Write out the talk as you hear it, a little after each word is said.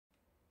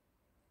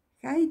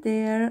Hi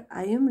there,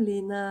 I am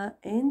Lina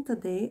and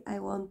today I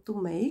want to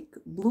make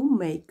blue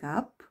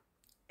makeup,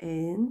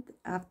 and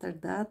after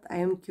that I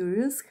am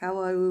curious how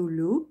I will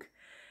look.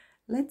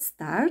 Let's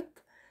start.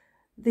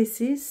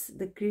 This is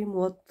the cream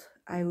what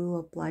I will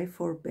apply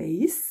for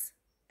base,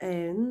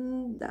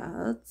 and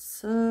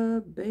that's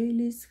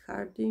Baileys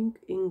Harding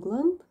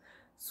England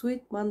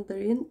Sweet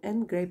Mandarin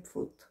and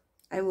Grapefruit.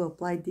 I will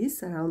apply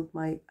this around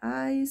my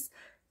eyes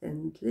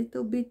and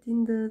little bit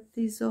in the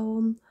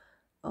T-zone.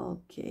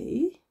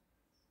 Okay.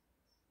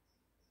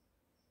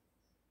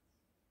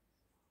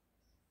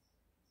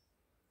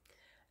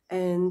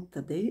 And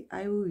today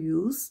I will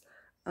use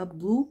a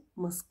blue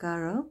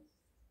mascara.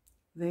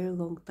 Very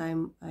long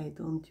time I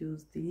don't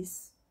use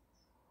this.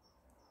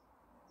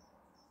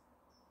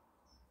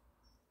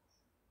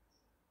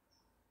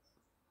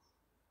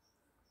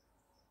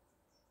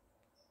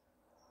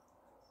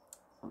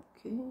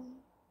 Okay.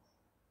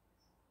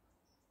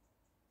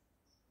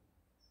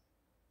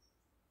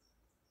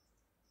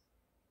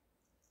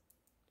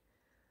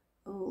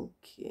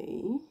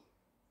 Okay.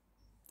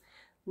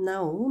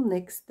 Now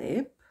next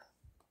step,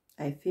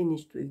 I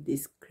finished with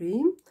this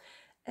cream,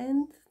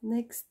 and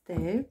next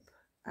step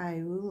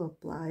I will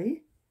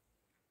apply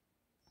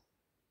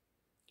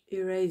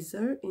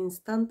Eraser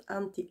Instant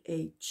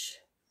Anti-Age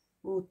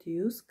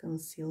Multi-Use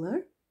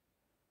Concealer.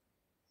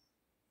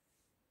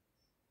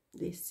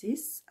 This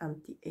is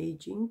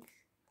anti-aging,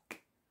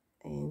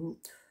 and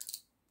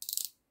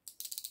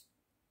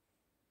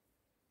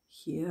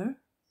here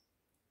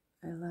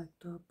I like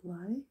to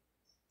apply.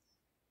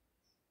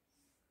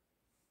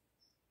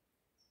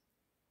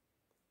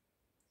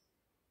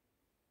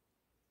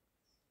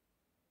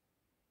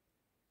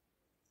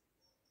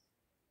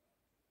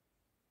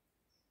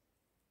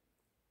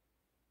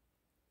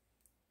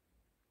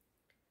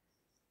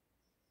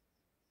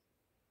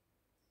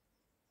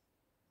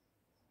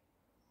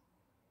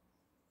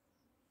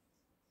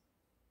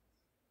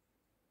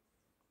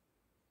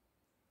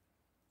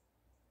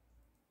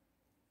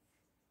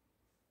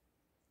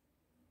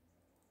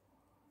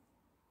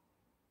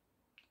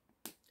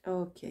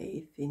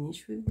 Okay,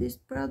 finish with this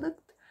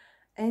product,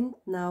 and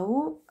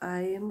now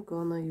I am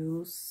gonna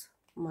use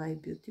my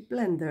beauty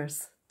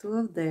blenders, two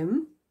of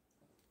them.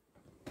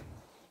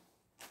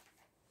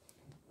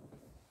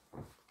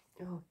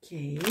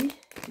 Okay,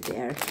 they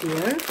are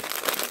here,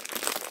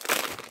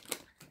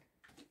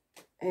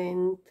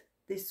 and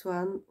this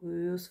one we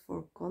use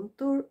for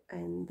contour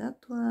and that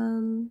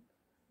one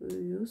we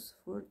use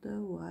for the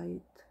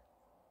white.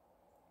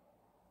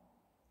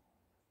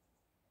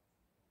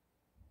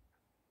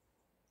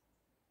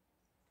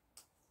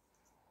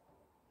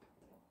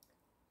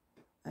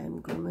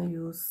 I'm gonna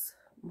use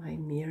my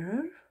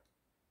mirror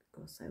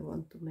because I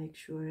want to make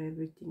sure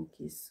everything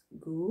is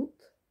good.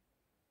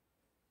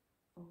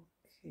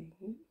 Okay,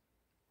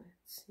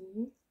 let's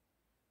see.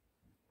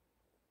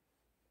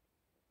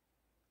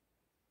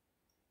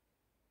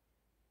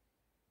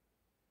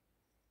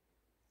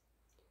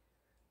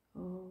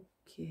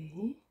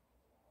 Okay.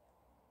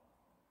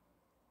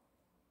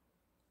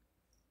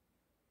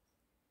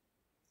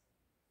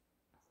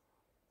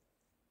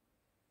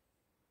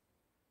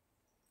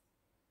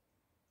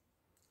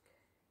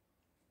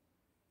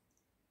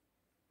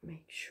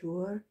 Make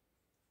sure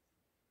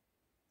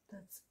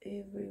that's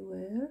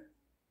everywhere.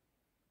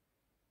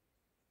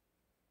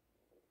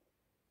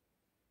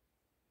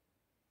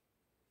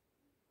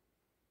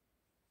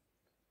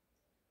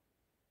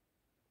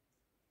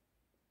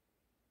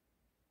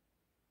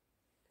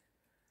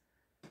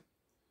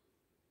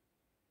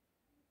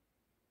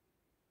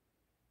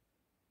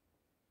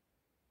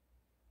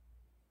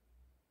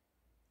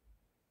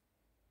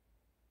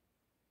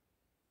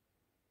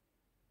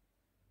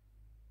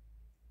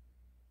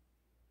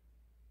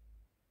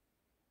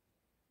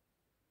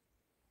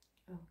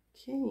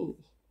 Okay.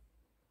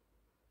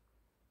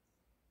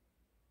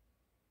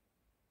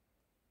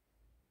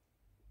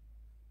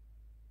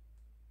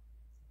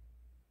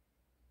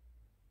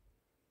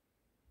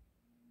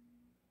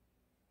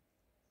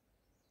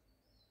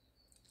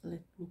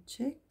 Let me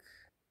check.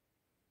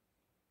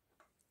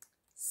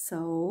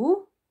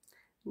 So,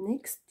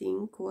 next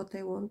thing what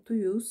I want to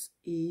use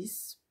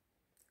is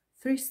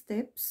 3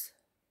 steps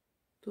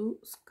to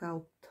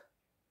sculpt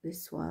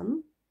this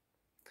one,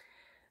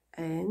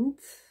 and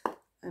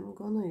I'm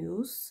gonna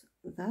use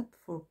that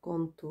for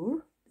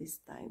contour. This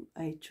time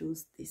I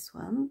choose this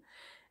one,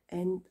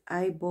 and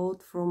I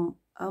bought from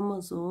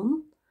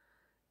Amazon,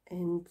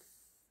 and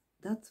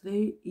that's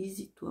very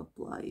easy to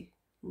apply.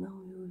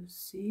 Now you will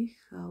see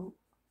how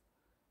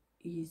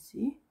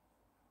easy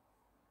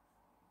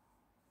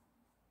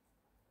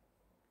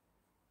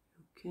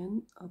you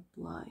can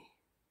apply.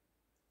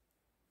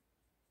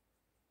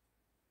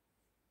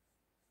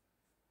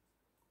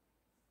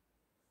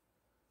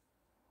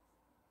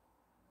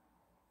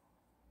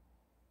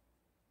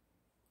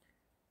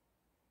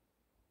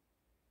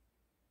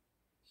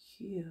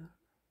 Here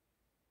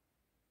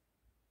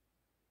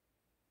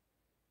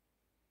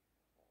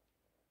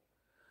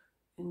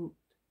and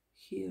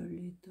here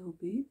little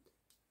bit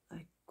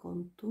I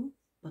contour,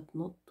 but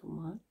not too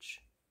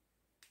much.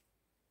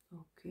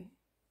 Okay.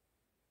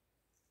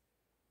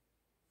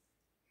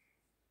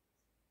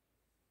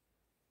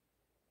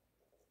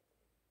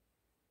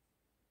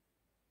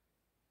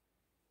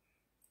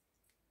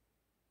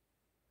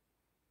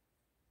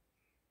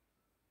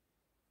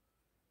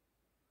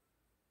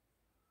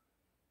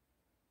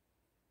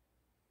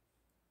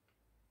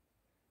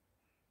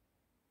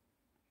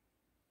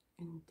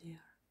 And there.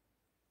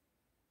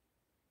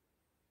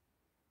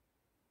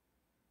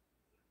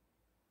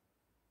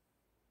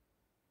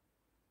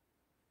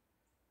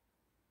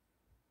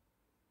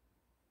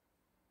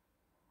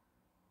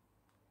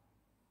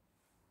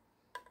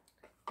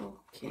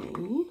 Okay,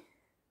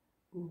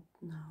 and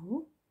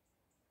now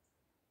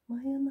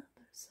my another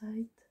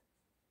side,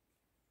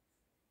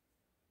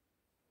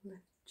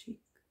 left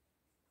cheek.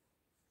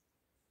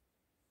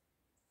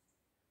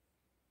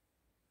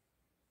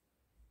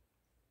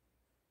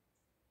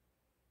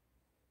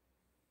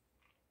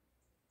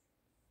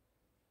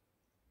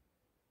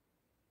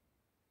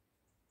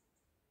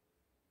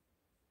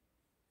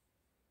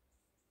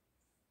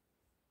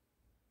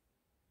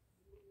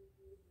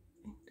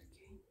 And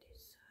again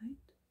this side,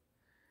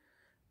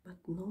 but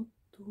not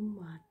too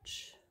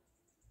much.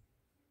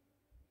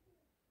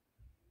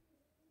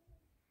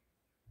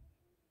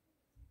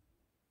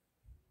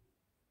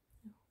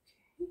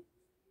 Okay.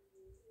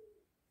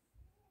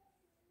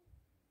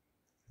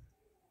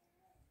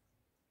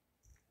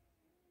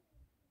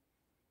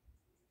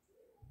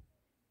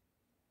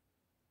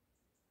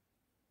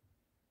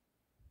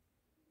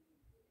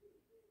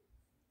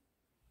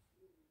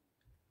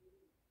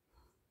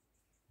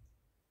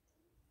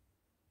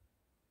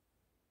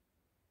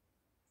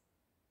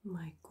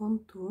 My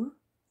contour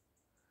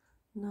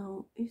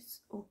now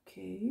is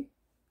okay,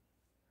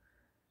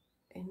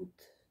 and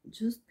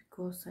just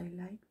because I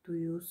like to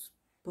use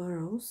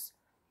burrows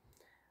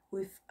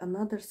with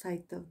another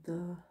side of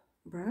the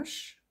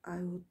brush, I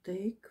will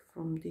take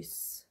from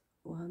this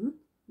one.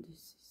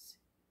 This is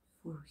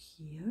for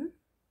here.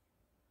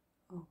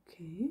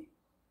 Okay,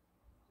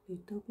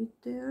 little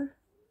bit there,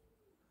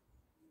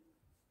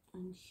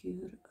 and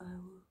here I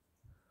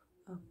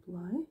will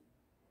apply.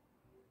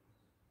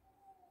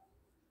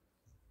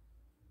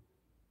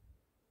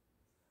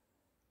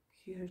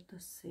 Here the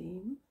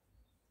same.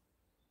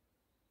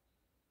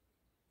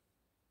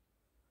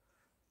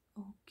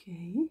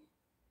 Okay,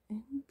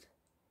 and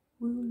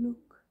will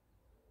look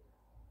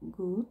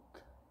good.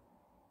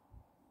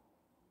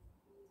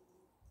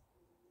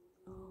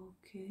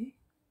 Okay.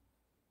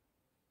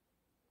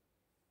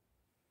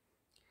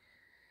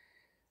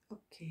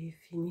 Okay,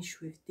 finish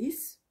with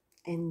this,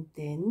 and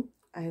then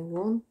I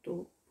want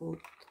to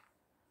put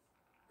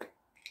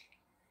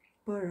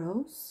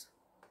pearls.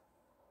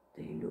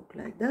 They look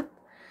like that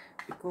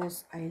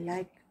because I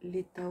like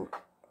little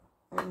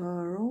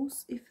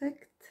rose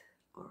effect,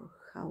 or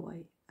how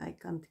I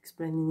can't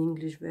explain in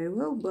English very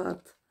well,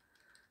 but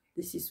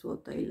this is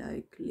what I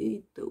like,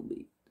 little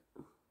bit.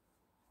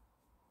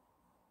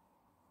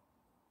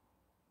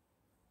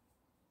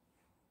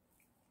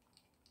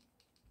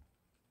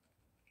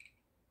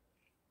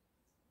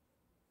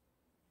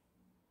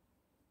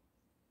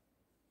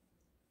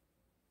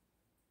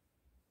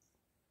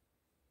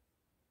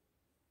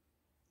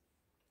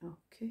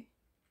 Okay.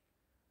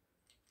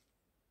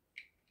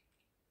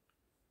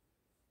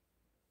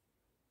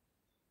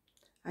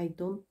 I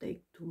don't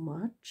take too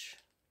much,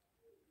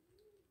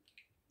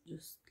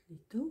 just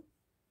little.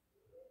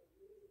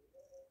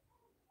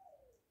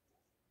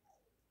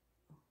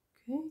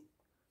 Okay.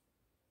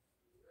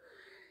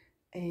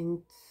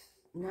 And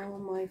now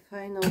my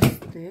final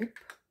step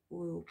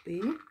will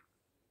be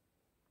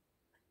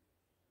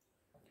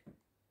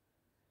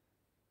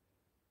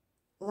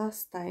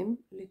last time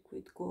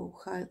liquid gold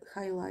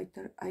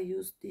highlighter. I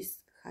used this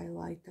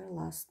highlighter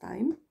last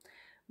time,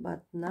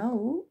 but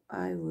now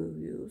I will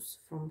use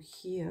from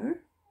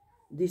here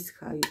this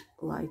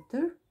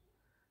highlighter.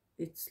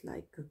 It's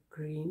like a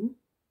cream,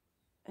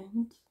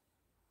 and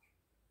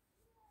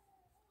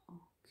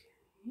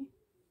okay.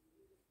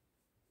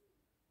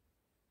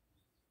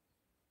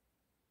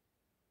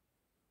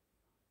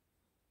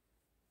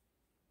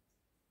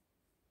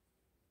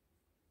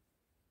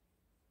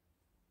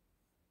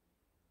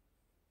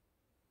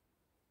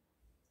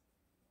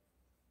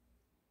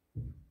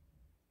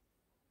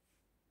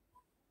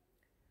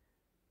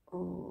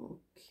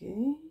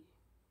 Okay.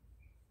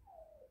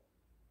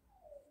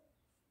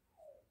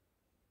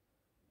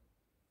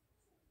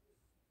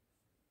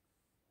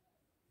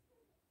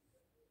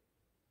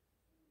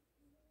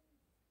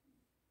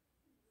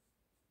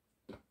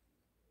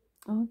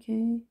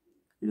 Okay,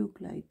 look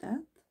like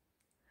that.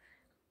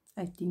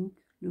 I think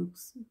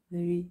looks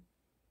very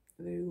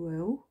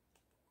well.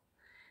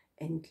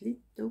 And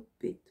little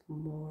bit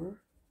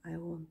more I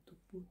want to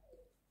put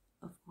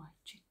of my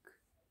cheek.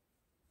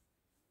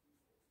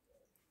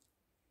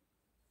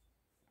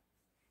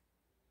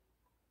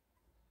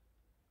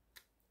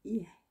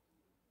 Yeah.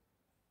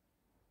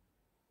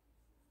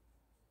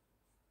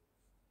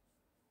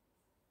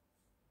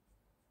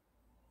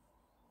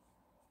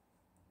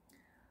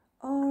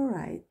 All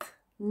right,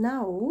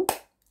 now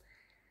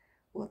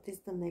what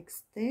is the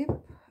next step?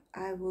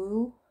 I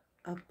will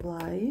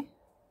apply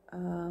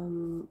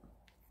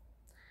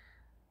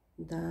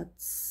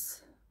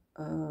that's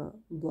a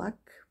black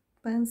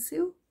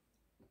pencil,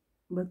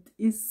 but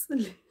it's a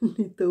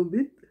little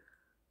bit.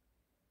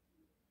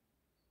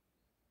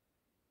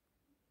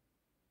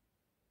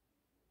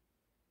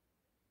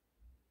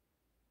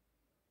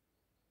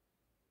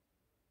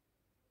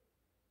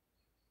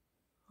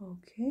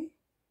 Okay.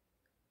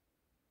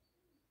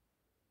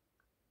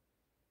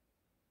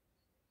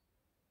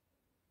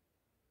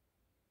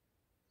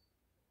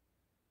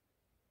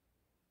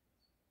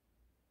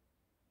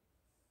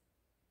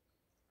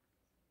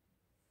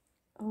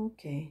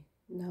 Okay,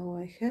 now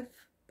I have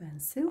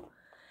pencil,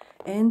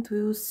 and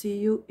we will see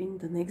you in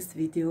the next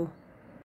video.